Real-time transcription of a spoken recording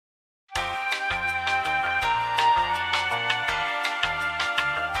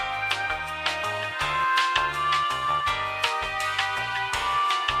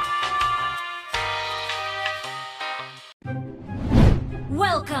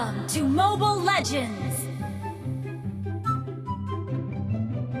Welcome to Mobile Legends!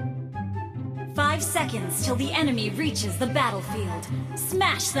 5 seconds till the enemy reaches the battlefield.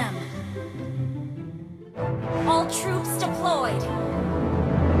 Smash them! All troops deployed!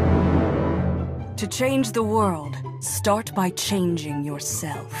 To change the world, start by changing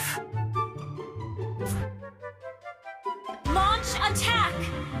yourself. Launch attack!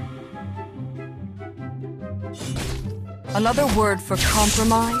 Another word for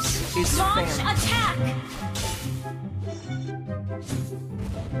compromise is Launch fair. attack!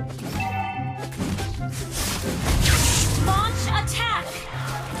 Launch attack!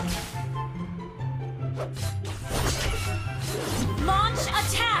 Launch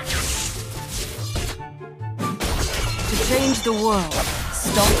attack! To change the world,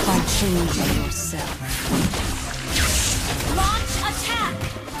 start by changing yourself. Launch attack!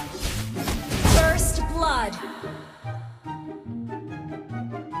 First blood!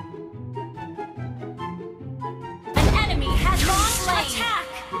 An enemy has launched attack!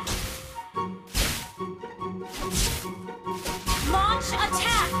 Launch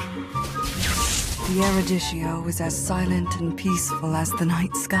attack! The Erudicio is as silent and peaceful as the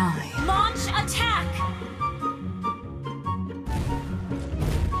night sky. Launch attack!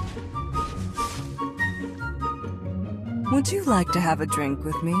 Would you like to have a drink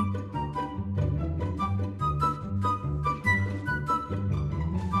with me?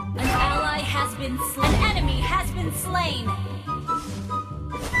 An ally has been slain. An enemy has been slain.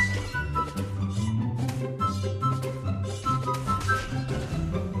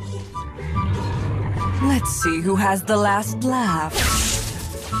 Let's see who has the last laugh.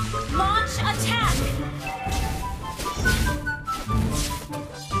 Launch attack!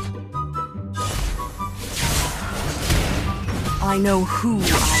 I know who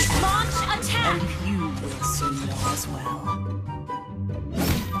I am, Launch attack! and you will soon know as well.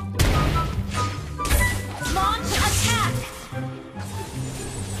 Launch attack!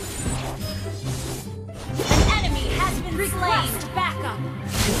 An enemy has been slain. Backup.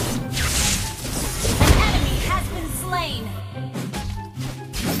 An enemy has been slain.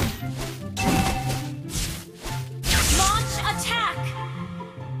 Launch attack!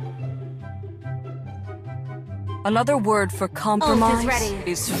 Another word for compromise ready.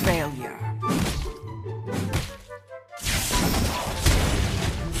 is failure.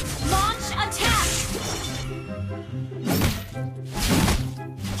 Launch attack!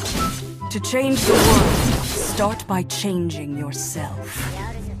 To change the world, start by changing yourself.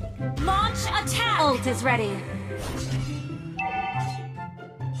 Launch attack! Ult is ready.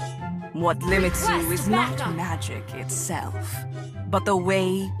 What limits you is Request not backup. magic itself, but the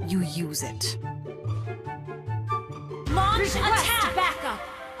way you use it. Launch attack! Backup.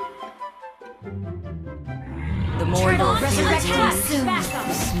 The more your Launch fear attack! grows, Backup.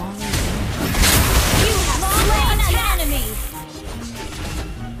 the smaller You have slain an enemy.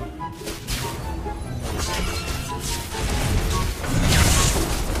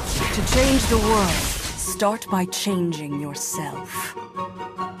 To change the world, start by changing yourself.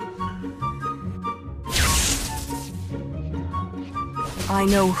 I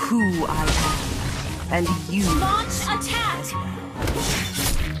know who I am, and you Launch attack! as well.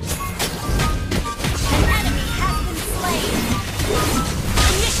 An enemy has been slain.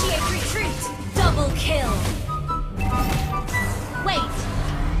 Initiate retreat. Double kill. Wait.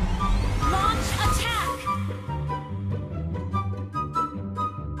 Launch attack.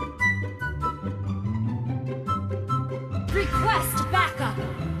 Request backup.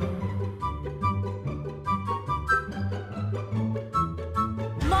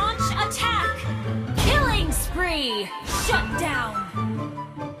 Launch attack. Killing spree. Shut down.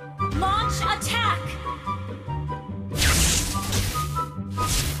 Launch attack.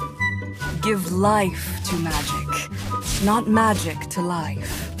 Give life to magic, not magic to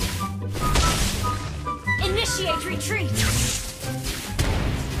life. Initiate retreat.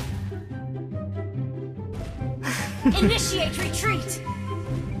 Initiate retreat.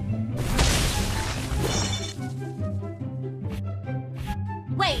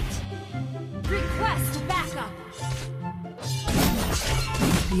 Wait. Request backup.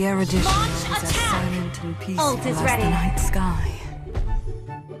 The Erudition Launch is as attack! silent and peaceful Ult is as ready. the night sky.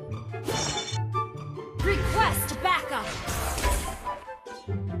 Request backup.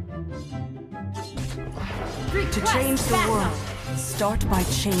 To Request change the backup. world, start by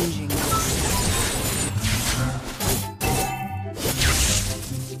changing yourself.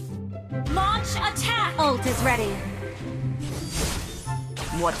 Launch attack. Ult is ready.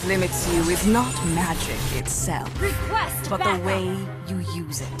 What limits you is not magic itself, Request but backup. the way you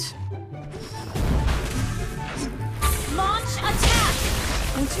use it. Launch attack.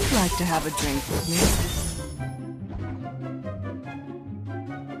 Would Would you like to have a drink with me?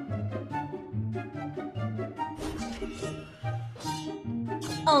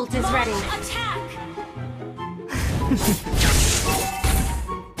 Ult is ready. Attack!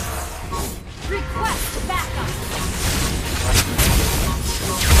 Request backup.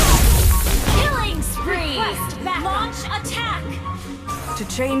 Killing spree. Request backup. Launch attack! To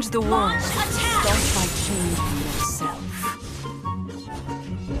change the world, Launch attack! start by changing yourself.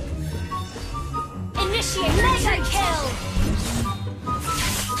 Initiate mega kill!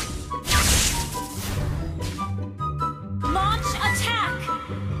 Launch attack!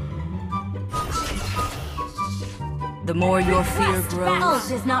 The more your fear Request grows,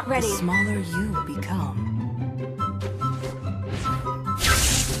 Ult is not the ready. smaller you become.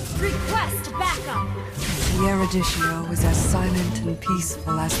 Request backup! The Eudora is as silent and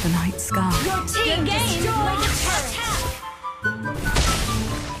peaceful as the night sky. Your team destroyed the turret!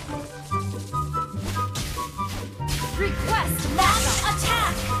 Request launch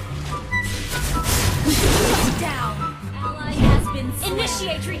attack! Down! Ally has been slain.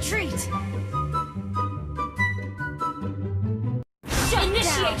 Initiate retreat!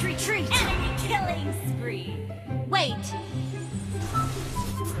 Initiate retreat! Enemy killing spree! Wait!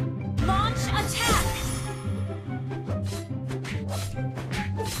 Launch attack!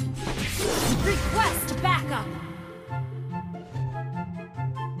 Request backup!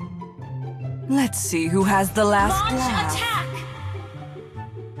 Let's see who has the last Launch laugh. attack!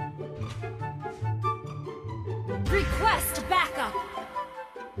 Request backup!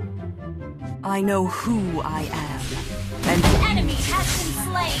 I know who I am, and Enemy has been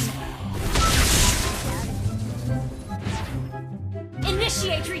slain!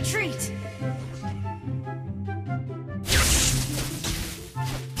 Initiate retreat!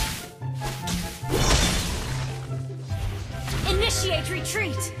 Initiate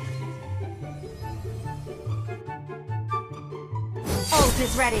retreat! Ult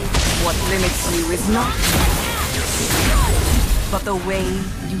is ready. what limits you is not but the way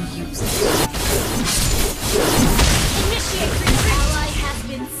you use it. Initiate retreat! Ally has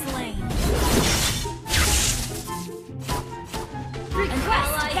been slain. An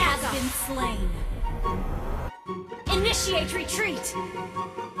ally has been slain. Initiate retreat!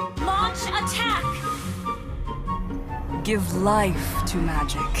 Launch attack! Give life to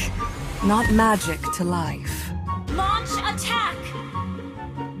magic, not magic to life. Launch attack!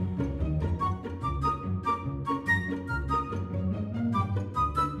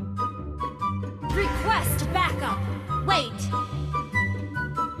 Request backup! Wait!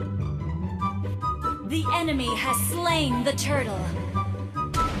 The enemy has slain the turtle.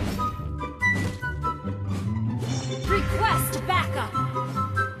 Request backup!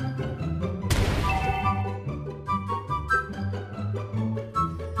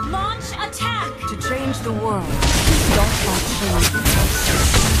 Launch attack! To change the world, start by changing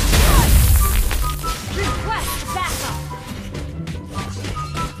yourself. Request backup!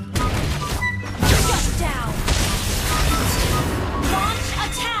 Shut down! Launch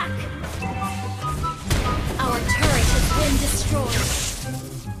attack! Our turret has been destroyed.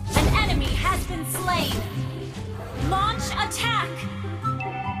 An enemy has been slain. Launch attack!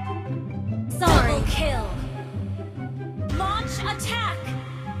 Sorry. Double kill! Launch attack!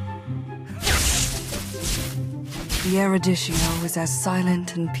 The Eudora is as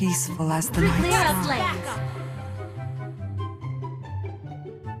silent and peaceful as the night Clear sky. us lanes. Backup!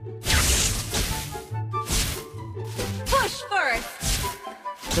 Push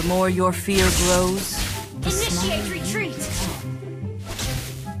first. The more your fear grows, the Initiate smaller you retreat! become.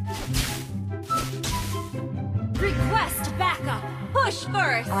 Request backup! Push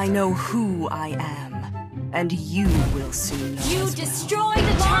first. I know who I am, and you will soon know. You as well. destroy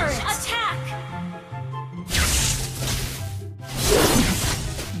the turret! Attack!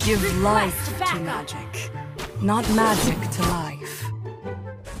 Give Request life to backup. magic, not magic to life.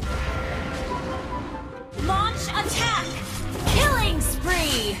 Launch attack! Killing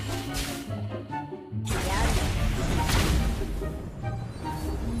spree!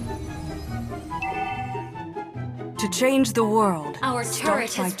 To change the world, Our start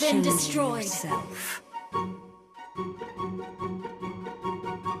turret by has been changing destroyed. yourself.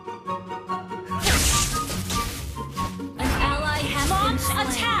 An ally has Launch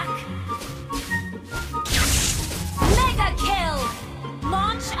attack! Mega kill!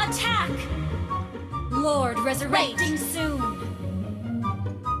 Launch attack! Lord resurrecting soon!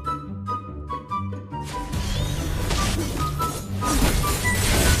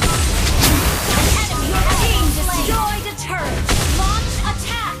 An enemy team destroyed a turret! Launch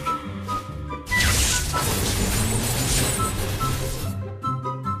attack!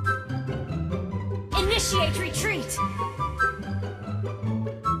 Initiate retreat!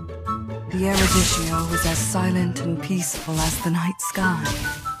 The Erudicio is as silent and peaceful as the night sky.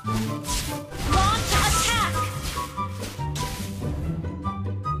 Launch attack!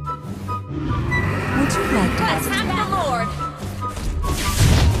 Would you like to have Attack the Lord!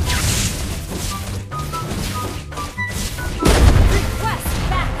 Request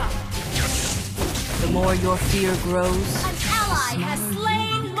backup! The more your fear grows, An ally has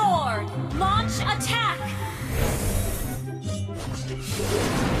slain Lord! Launch attack!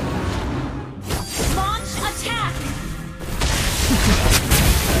 Launch attack!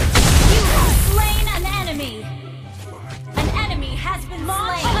 You have slain an enemy! An enemy has been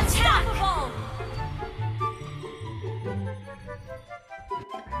slain! Unstoppable!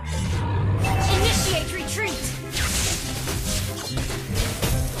 Initiate retreat!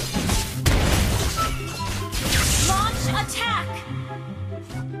 Launch attack!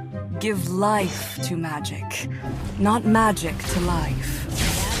 give life to magic, not magic to life.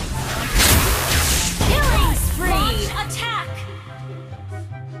 Killing spree! Launch attack!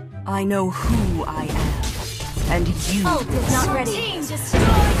 I know who I am, and you. Ult is not ready. Team destroy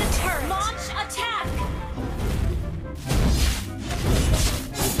the turret! Launch attack!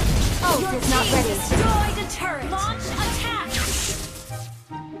 Ult is not ready. Destroy the turret! Launch attack!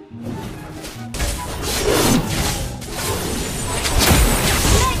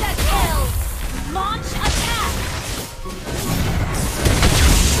 Mega kill! Launch attack!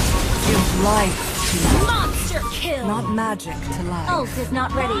 Give life to magic, Monster kill! not magic to life. Ult is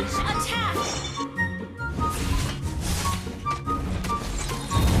not ready. Launch attack!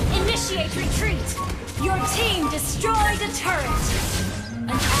 Initiate retreat! Your team destroyed a turret! An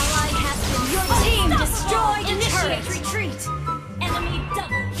ally has been... Your team destroyed a turret! Initiate retreat! Enemy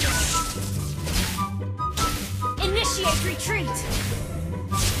double kill! Initiate retreat!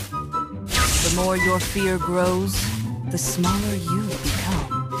 The more your fear grows, the smaller you become.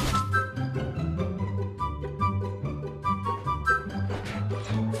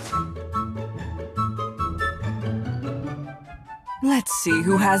 Let's see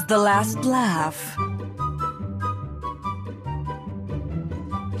who has the last laugh.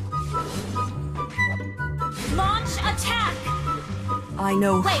 Launch attack! I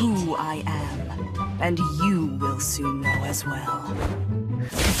know Wait. who I am, and you will soon know as well.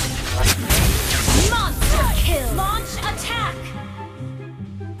 Monster kill! Launch attack!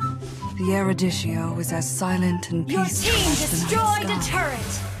 The Erudicio is as silent and Your peaceful team as the destroyed night a sky.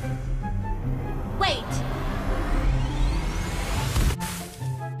 turret! Wait!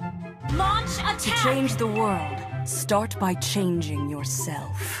 Launch To attack! change the world, start by changing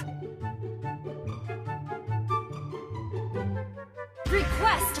yourself.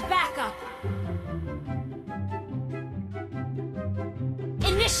 Request backup!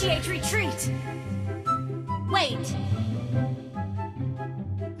 Initiate retreat! Wait!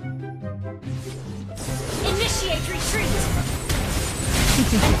 Initiate retreat!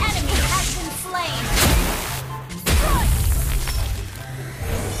 An enemy has been slain!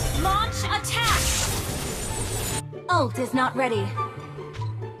 Launch attack! Ult is not ready.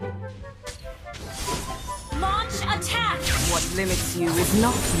 Launch attack! What limits you is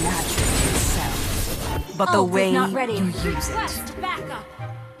not magic itself, but the Ult way is not ready. you use it. Request backup!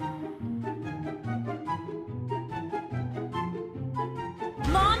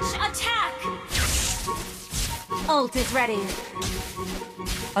 Launch attack! Ult is ready.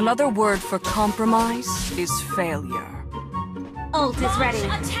 Another word for compromise is failure. Ult is ready.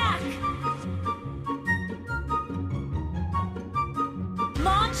 Attack!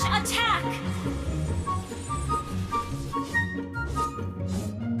 Launch attack!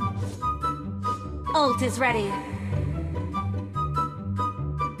 Ult is ready.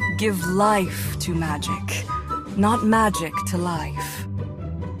 Give life to magic, not magic to life.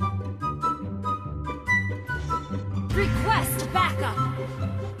 Request backup!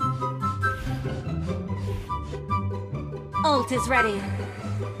 Ult is ready.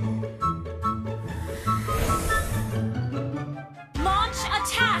 Launch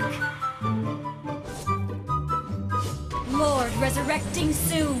attack! Lord resurrecting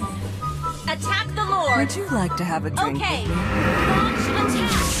soon. Attack the Lord! Would you like to have a drink Okay. with me? Launch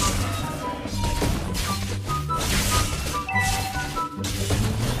attack!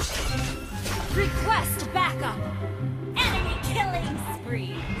 Request backup! Enemy killing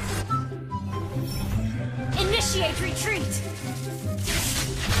spree! Initiate retreat!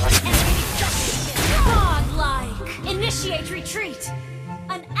 Enemy double kill! Godlike! Initiate retreat!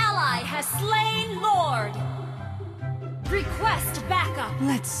 An ally has slain Lord! Request backup!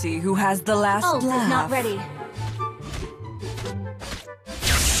 Let's see who has the last Ult laugh. is not ready.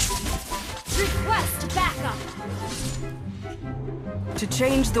 Request backup. To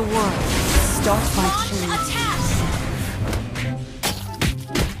change the world, start by Launch changing. attack.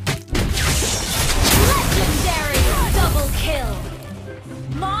 Legendary double kill.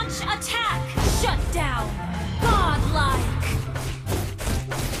 Launch attack. Shut down. Godlike.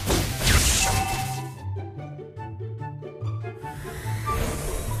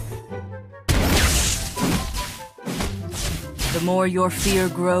 The more your fear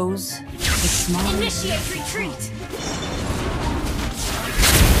grows, the smaller. Initiate retreat.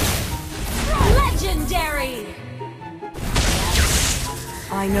 Legendary.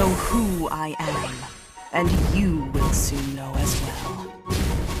 I know who I am, and you will soon know as well.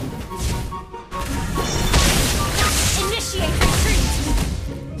 Initiate retreat.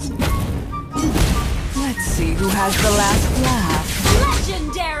 Let's see who has the last laugh.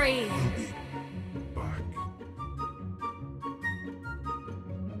 Legendary.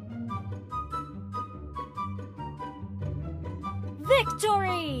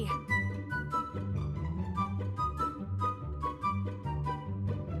 Victory!